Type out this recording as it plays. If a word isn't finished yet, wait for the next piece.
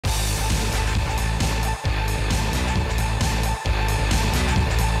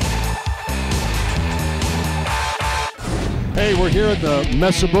Hey, we're here at the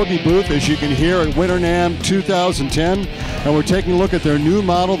Mesa Boogie booth, as you can hear, at Winter NAMM 2010, and we're taking a look at their new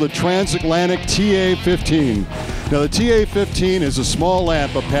model, the Transatlantic TA-15. Now, the TA-15 is a small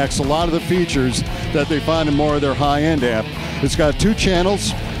amp, but packs a lot of the features that they find in more of their high-end amp. It's got 2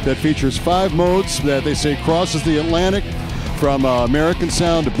 channels that features 5 modes that they say crosses the Atlantic from American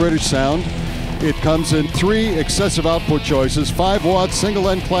sound to British sound. It comes in 3 excessive output choices: 5 watts single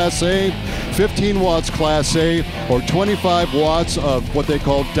end Class A, 15 watts Class A, or 25 watts of what they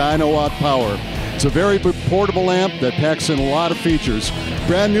call dyno watt power. It's a very portable amp that packs in a lot of features.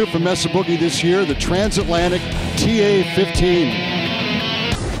 Brand new from Mesa Boogie this year, the Transatlantic TA-15.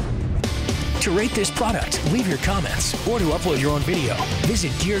 To rate this product, leave your comments, or to upload your own video,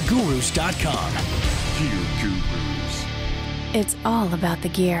 visit GearGurus.com. Gear Gurus. It's all about the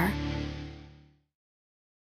gear.